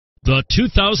The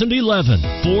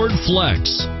 2011 Ford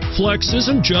Flex. Flex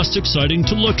isn't just exciting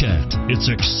to look at, it's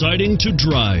exciting to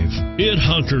drive. It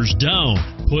hunkers down,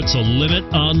 puts a limit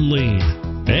on lean,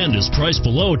 and is priced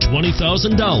below $20,000.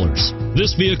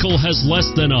 This vehicle has less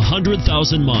than 100,000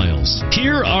 miles.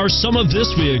 Here are some of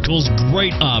this vehicle's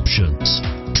great options: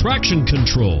 traction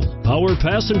control, power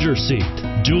passenger seat,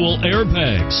 dual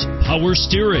airbags, power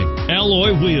steering,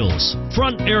 alloy wheels,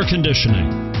 front air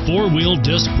conditioning, four-wheel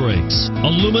disc brakes,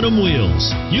 aluminum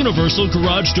wheels, universal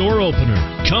garage door opener,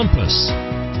 compass.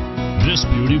 This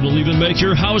beauty will even make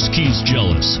your house keys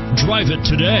jealous. Drive it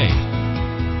today.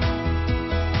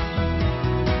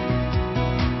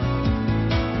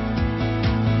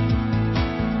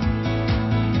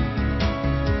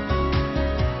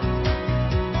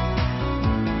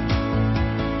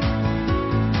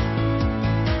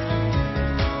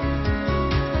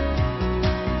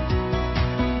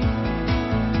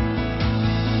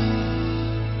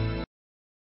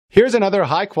 Here's another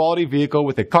high-quality vehicle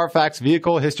with a CARFAX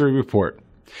Vehicle History Report.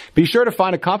 Be sure to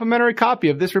find a complimentary copy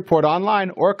of this report online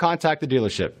or contact the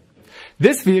dealership.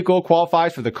 This vehicle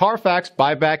qualifies for the CARFAX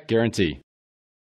Buyback Guarantee.